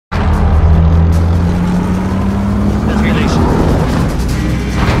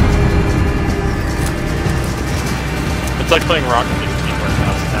like playing Rocket League teamwork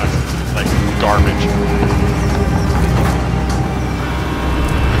now. It's like garbage.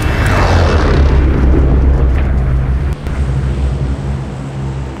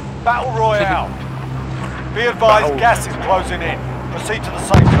 Battle Royale. Be advised, gas is closing in. Proceed to the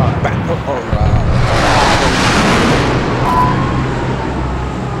safe zone. Battle Royale.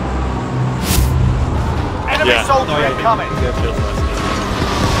 Enemy soldier incoming. I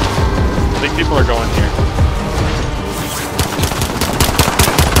think people are going here.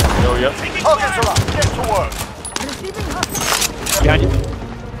 Oh, yep. Targets are up. Get to work. Behind you.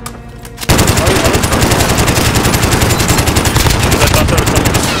 I thought there was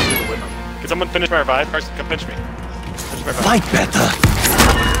someone with them. Can someone finish my revive? Carson, come pinch me. Finish my revive. Fight better.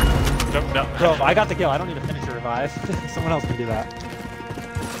 No. Bro, I got the kill. I don't need to finish your revive. Someone else can do that.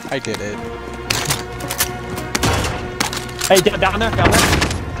 I did it. Hey, down there.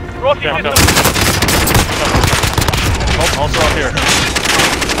 Okay, I'm done. Also up here.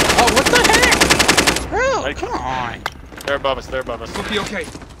 Oh, what the heck? Bro, Like, come on. They're above us. We'll be okay.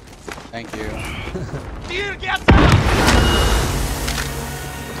 Thank you.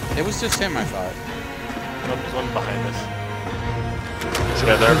 It was just him, I thought. Oh, there's one behind us.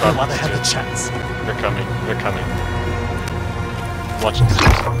 Yeah, they're above Want to us have a too. chance. They're coming. I'm watching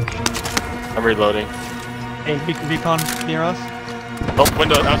steps. I'm reloading. Hey, recon near us. Oh,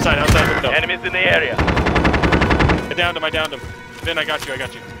 window, outside window. Enemies in the area. I downed him. Then I got you.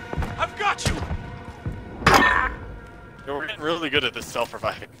 I've got you. Yo, we're getting really good at this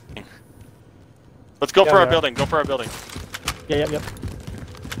self-reviving. Let's go for our building. Yeah, yep.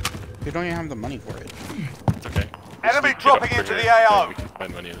 We don't even have the money for it. It's okay. Enemy Just dropping get up into for the here. AO. We can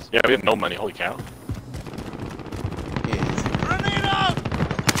find money. Yeah, we have no money. Holy cow. Yes.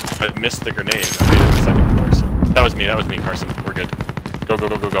 I missed the grenade. I made it the second floor. So. That was me, Carson. We're good. Go.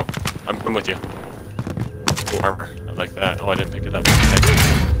 I'm with you. Ooh, armor. I like that. Oh, I didn't pick it up.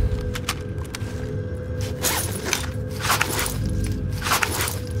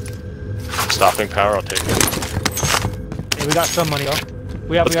 Stopping power, I'll take it. Hey, we got some money though.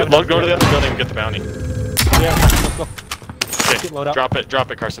 Let's go to the other building and get the bounty. Yeah, let's go. Okay, Load up.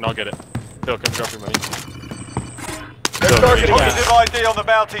 drop it, Carson. I'll get it. Phil, come drop your money. Target positive ID on the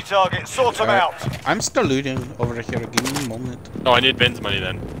bounty target. Sort them out. I'm still looting over here. Give me a moment. Oh, I need Ben's money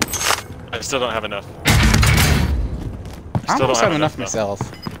then. I still don't have enough. I almost have enough myself.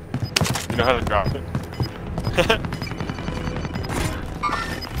 You know how to drop it.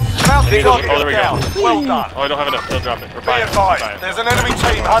 Bounty target there we down. go. Well done. Oh, I don't have enough. They'll drop it. Or Be buy it. advised, there's an enemy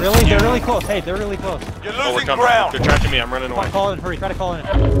team hunting Really? you. They're really close. Hey, they're really close. You're Oh, we're losing coming. ground. They're tracking me. I'm running away. Call in, hurry, try to call in.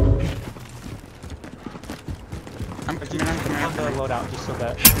 I'm coming. On the loadout, just so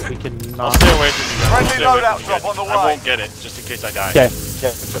that we can I'll not. stay away from you guys. Friendly I'll stay away loadout from you drop guys. on the I way. won't get it, just in case I die. Okay.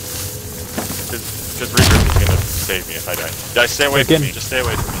 Because Reaper is gonna save me if I die. Yeah, stay away from me. Just stay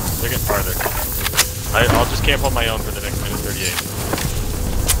away from me. They're getting farther. I'll just camp on my own for the next minute 38.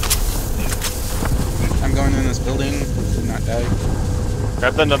 I'm going in this building. Do not die.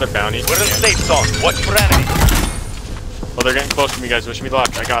 Grab another bounty. We're in the safe zone. Watch for enemy. Oh, they're getting close to me, guys. Wish me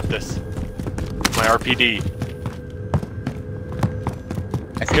luck. I got this. My RPD.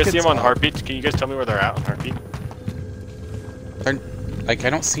 I You guys see them on Heartbeat? Can you guys tell me where they're at on Heartbeat? Like, I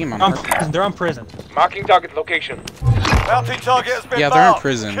don't see him on They're on prison. Marking target location. Bounty target has been Yeah, they're in marked.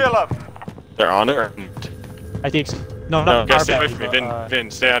 prison. Kill them. They're on it or? I think so. No, No, not guys, our stay away bounty, from me. but,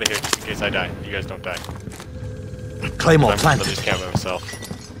 Vin, stay out of here just in case I die. You guys don't die. Claymore I'm gonna planted. just camp by myself.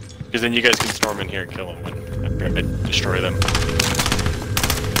 Because then you guys can storm in here and kill them when I destroy them.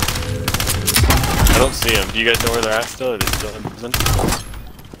 I don't see them. Do you guys know where they're at still? Are they still in prison? I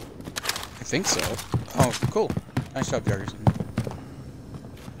think so. Oh, cool. Nice job, Jargerson.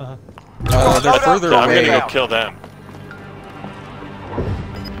 They're further I'm away. gonna go kill them.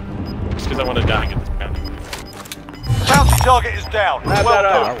 Just because I want to die and get this bounty. Bounty target is down. Well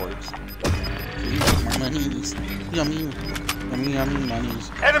done. That works. More monies. Yummy. Yummy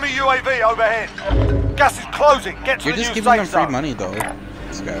monies. Enemy UAV overhead. Gas is closing. Get to You're the just new giving them safe free zone. money, though.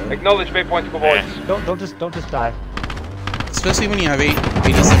 This guy. Acknowledge waypoint for voice. Don't just die. Especially when you have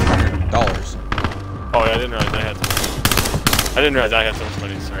 $8,700. Oh yeah, I didn't realize I had. I didn't realize I had so much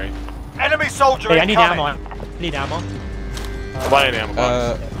money. Sorry. Enemy soldier Hey, I need incoming. ammo. I need ammo. I'll buy an ammo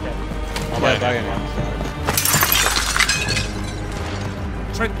box. I'll buy Yeah, an ammo box.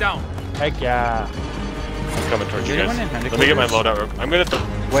 Tread down. Heck yeah. I'm coming towards you Is guys. anyone in Let me get my headquarters? loadout. I'm gonna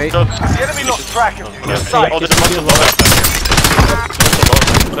Wait. throw. The enemy lost track of you. You're Oh, safe. there's a bunch of loadouts out here.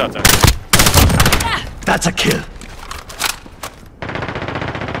 Loadouts out here. That's a kill.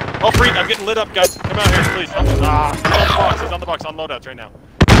 Oh, free! I'm getting lit up, guys. Come out here, please. He's on the box. He's on the box. On loadouts right now.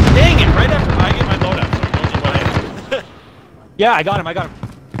 Dang it! Right after I get my loadout. So it goes away. Yeah, I got him. I got him.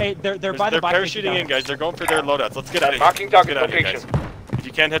 Hey, they're by the They're buy station parachuting down in, there. guys. They're going for their loadouts. Let's get out of here. Marking Let's target get out of here, guys. location. If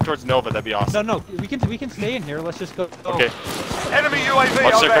you can't head towards Nova, that'd be awesome. No, we can stay in here. Let's just go. Okay. Enemy UAV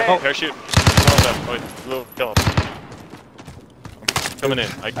Watch their overhead. parachute. Oh, wait, little kill him. I'm coming in.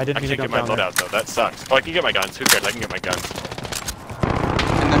 I didn't mean to can't get jump my down there. loadout though. That sucks. Oh, I can get my guns. Who cares? I can get my guns.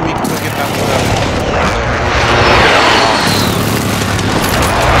 And then we can go get that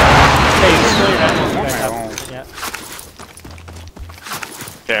Hey, still your ammo, you guys loadout. have- Yeah.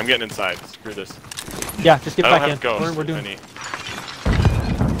 Okay, I'm getting inside. Screw this. Yeah, just get I don't back have in. ghosts. We're doing. any.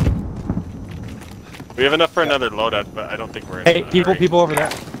 We have enough for another loadout, but I don't think we're in. Hey, a hurry. people over there.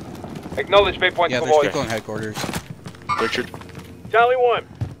 Acknowledge waypoint Yeah, to there's avoid. people in headquarters. Richard. Charlie 1.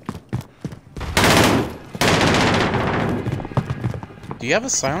 Do you have a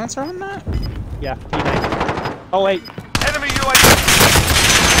silencer on that? Yeah. P90. Oh wait. Enemy UAV.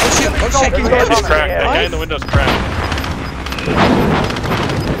 Oh shit! Oh shit! He's He's What? cracked. That guy in the window's cracked.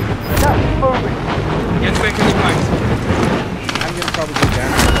 Get back in the flanks. I'm gonna probably go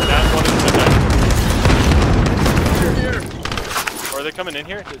down. That's one in the window. Or are they coming in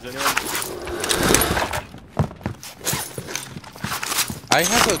here? Is anyone? I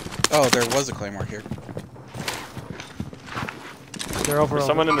have a. Oh, there was a claymore here. They're over. There's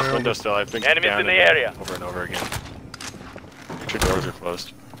someone in this they're window over. still. I think. Enemies down in the and area. Over and over again. Make sure doors are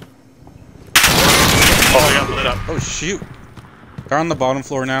closed. Oh, I got lit up. Oh shoot! They're on the bottom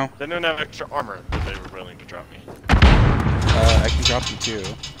floor now. They don't have extra armor that they were willing to drop me. I can drop you too.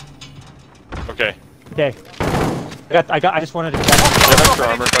 Okay. Okay. I just wanted to. They have extra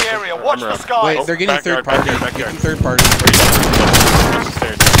Dropping armor. into the area. Watch armor the up. skies. Wait, they're getting backyard, third party. backyard, Getting backyard. third party. Watch the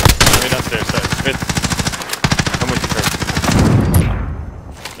stairs. I mean, not stairs. Smith. I'm with you, Kurt.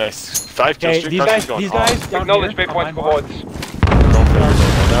 Nice. 5 kill Okay, streak. these Carson's guys, going these off. guys down Acknowledge here. waypoint on to my mark. avoid. Going for their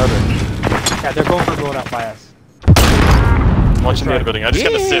loadout, Yeah, they're going for the loadout by us. or- Watching the other building. I just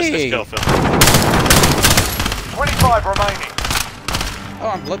got an assist. This Yay. kill, Phil. 25 remaining. Oh,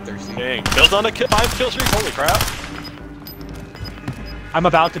 I'm bloodthirsty. Dang. Phil's on a 5 kill streak. Holy crap. I'm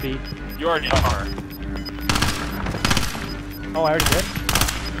about to be. You already are. Oh, I already did.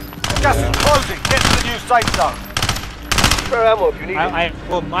 Gas is closing. Get to the new safe zone. Spare ammo if you need it.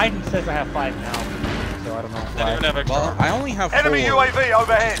 Well, mine says I have 5 now, so I don't know. They don't even have extra Well, armor. I only have 4. Enemy UAV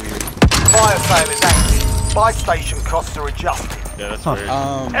overhead. That's weird. Fire sale is active. Buy station costs are adjusted. Yeah, that's Huh. weird.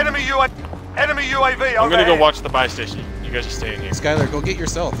 Enemy UAV overhead. I'm gonna go watch the buy station. You guys are staying here. Skylar, go get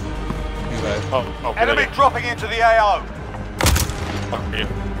yourself. Revive. Oh, good Enemy idea. dropping into the AO. Fuck you.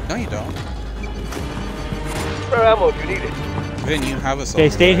 No, you don't. Spare ammo if you need it. Vin, you have a Okay,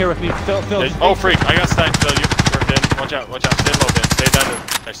 stay here with me. Phil, Oh, freak! I got sniped, Phil. You're in. Watch out! Watch out! Stay low, Vin. Stay down.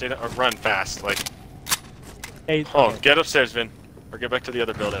 Stay down. Or run fast. Like. Hey, Oh, get upstairs, Vin. Or get back to the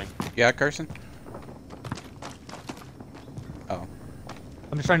other building. Yeah, Carson? Oh.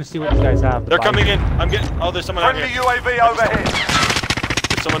 I'm just trying to see what you guys have. They're coming in. I'm getting. Oh, there's someone out Friendly here. UAV overhead.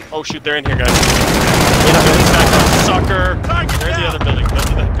 There's someone. Oh shoot! They're in here, guys. Sucker! They're in the other building. Those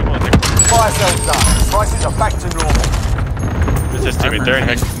are the people in headquarters. Fire sale's done. Prices are back to normal. This is teammate. They're in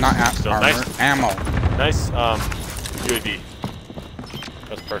headquarters. Not Still armor. nice. Ammo. Nice. UAV.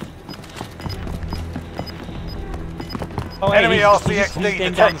 That's perfect. Oh, Enemy he's RCXD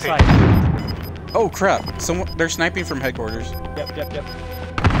staying down the detected. side. Oh crap! They're sniping from headquarters. Yep.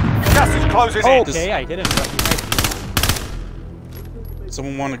 Gas is closing Oh, in. okay, I hit him.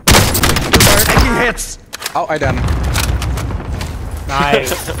 Someone want to underfire? Taking hits. Oh, I downed him.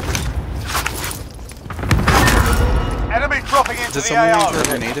 Nice. Enemy dropping into Does the someone want AO. to throw a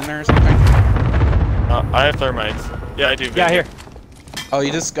grenade in there or something? I have thermites. Yeah, I do. Vin. Yeah, here. Oh,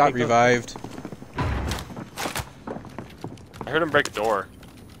 you just got revived. I heard him break a door.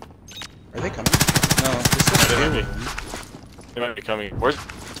 Are they coming? No, there's just They two might be. of them. They might be coming. Where's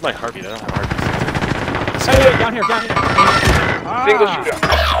my heartbeat? I don't have heartbeat. Hey, down here. Single Ah, shooter.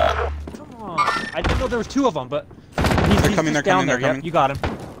 come on. I didn't know there was 2 of them, but They're coming, just they're down coming, there. they're Yep, coming. you got him.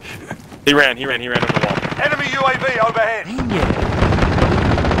 He ran over the wall. Enemy UAV overhead. Dang it.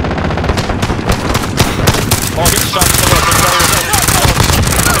 Oh, get shot.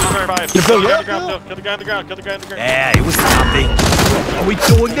 You Phil, you're up, Kill the guy on the ground. Yeah, it was something. Are we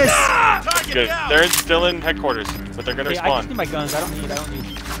doing this? Good. They're still in headquarters, but they're gonna Hey, I just need respawn. my guns. I don't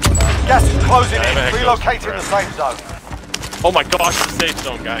need. Gas is closing I have a in. hex Relocating house. the safe zone. Oh my gosh, the safe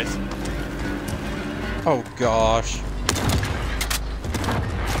zone, guys. Oh gosh.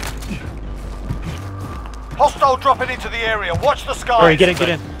 Hostile dropping into the area. Watch the skies. Alright, get in.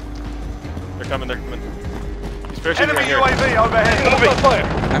 They're coming. He's parachuting Enemy right here. UAV overhead.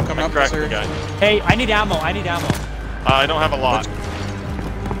 I'm coming up, Cracked the sir. guy. Hey, I need ammo. I don't have a lot.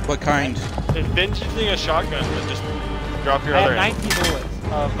 What kind? They've been using a shotgun, but just Drop your I other have ammo. 19 bullets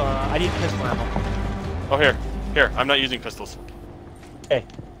of, I need pistol ammo. Oh, here. Here, I'm not using pistols. Okay.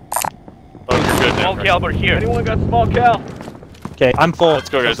 Oh, you're good now. Small Carson. caliber here. Anyone got small cal? Okay, I'm full. Let's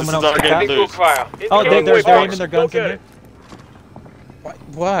go, guys. So This someone is else our pick game that? to lose. Fire. Oh, they're Indicating aiming box. their Go guns in get here. it.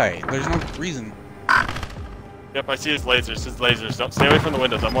 Why? There's no reason. Yep, I see his lasers. His lasers. Don't stay away from the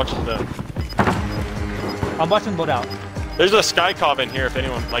windows. I'm watching the. I'm watching loadout. There's a Skycop in here if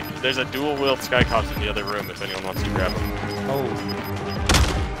anyone, like, there's a dual-wheeled Skycops in the other room if anyone wants to grab them. Oh.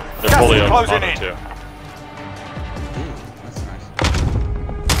 They're Gas fully is closing auto in. too. Ooh, that's nice.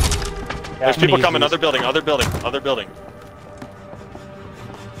 There's I'm gonna people use coming, these. other building, other building, other building.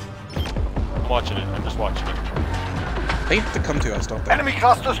 I'm watching it, I'm just watching it. They have to come to us, don't they? Enemy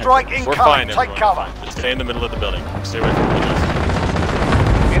cluster strike We're fine, incoming. Take everyone, cover. we're fine. Just stay in the middle of the building. Stay away from the windows.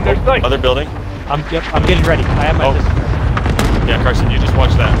 In their sight. Other building? I'm getting ready. I have my Oh. pistol ready. Yeah, Carson, you just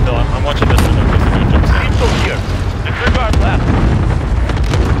watch that. Phil, I'm watching this window. It's a good jump stand. Pistol here. Disregard left.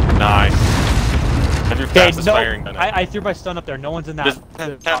 Nice. Have your Okay, fastest no, firing gun. I threw my stun up there. No one's in that. Does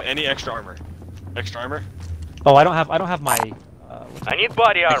it have any extra armor? Extra armor? Oh, I don't have my. I need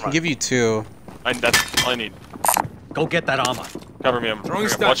body I armor. can give you 2. That's all I need. Go get that armor. Cover me. Throwing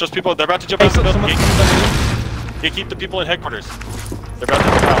Okay, stun. watch those people. They're about to jump Hey, out the building. someone's underneath. Yeah, keep the people in headquarters. They're about to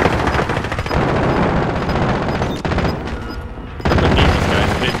jump out. Look, these guys.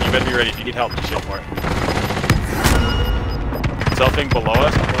 You better be ready. If you need help, just shoot for it. Selfing below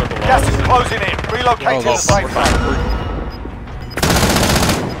us. One below Gas us. is closing in. Relocating Oh, the safe we're zone. fine.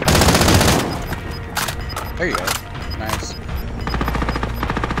 There you go. Nice.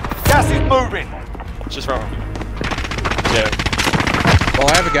 Gas is moving. Just wrong. Yeah. Well,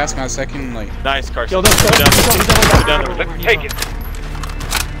 I have a gas mask. I can, like... Nice, Carson. Yo, let's go. Go down Let's go, there. let's go, Go down there. Let's take it.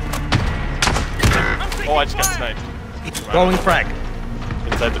 Oh, I just got sniped. Throwing frag.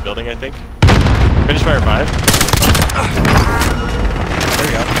 Inside the building, I think. Finish my revive. There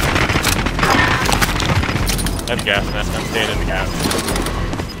you go. I have gas mask. I'm staying in the gas.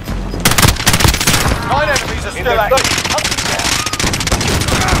 9 enemies are In still their active. sight. Hunt them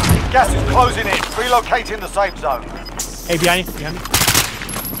down. Gas is closing in. Relocating the safe zone. Hey, behind me.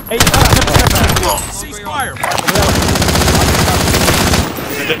 Hey, Ceasefire.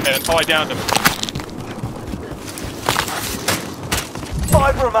 Oh, I downed him.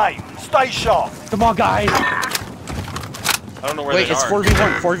 5 remain. Stay sharp. come on, guys. I don't know where Wait, they it's are.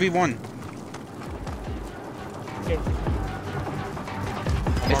 4v1. 4v1. Okay.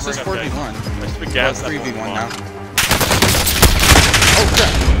 It's just 4v1. I just been Well, gas. it's 3v1 now. Oh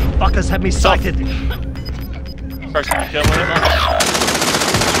crap. Fuckers have me sighted. Carson, kill him.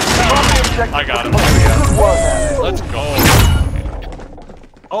 Primary objective I got him. was complete. Good work out there. Let's go.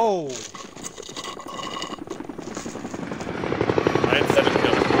 Oh. I had 7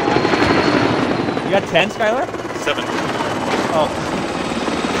 kills. You got 10, Skylar? 7. Oh. I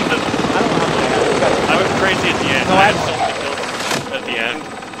don't know how many I have. I went crazy at the end. No, I I had had so many kills at the end.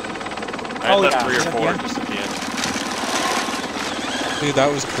 I had Oh, left yeah. 3 or At the 4 end? just at the end. Dude, that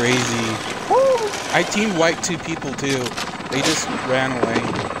was crazy. I team wiped 2 people too. They just ran away.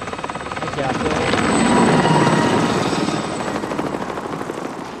 Yeah,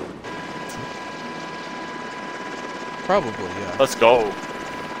 Probably, yeah. Let's go.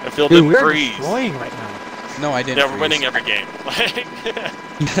 I feel dude, the we're freeze. destroying right now. No, I didn't. Yeah, we're freeze. winning every game. Like,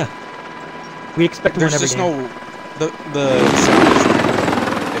 We expect to win There's every just game. no the sound is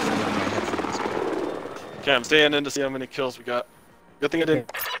different on my headphones. okay, I'm staying in to see how many kills we got. Good thing I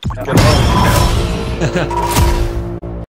didn't. Yeah.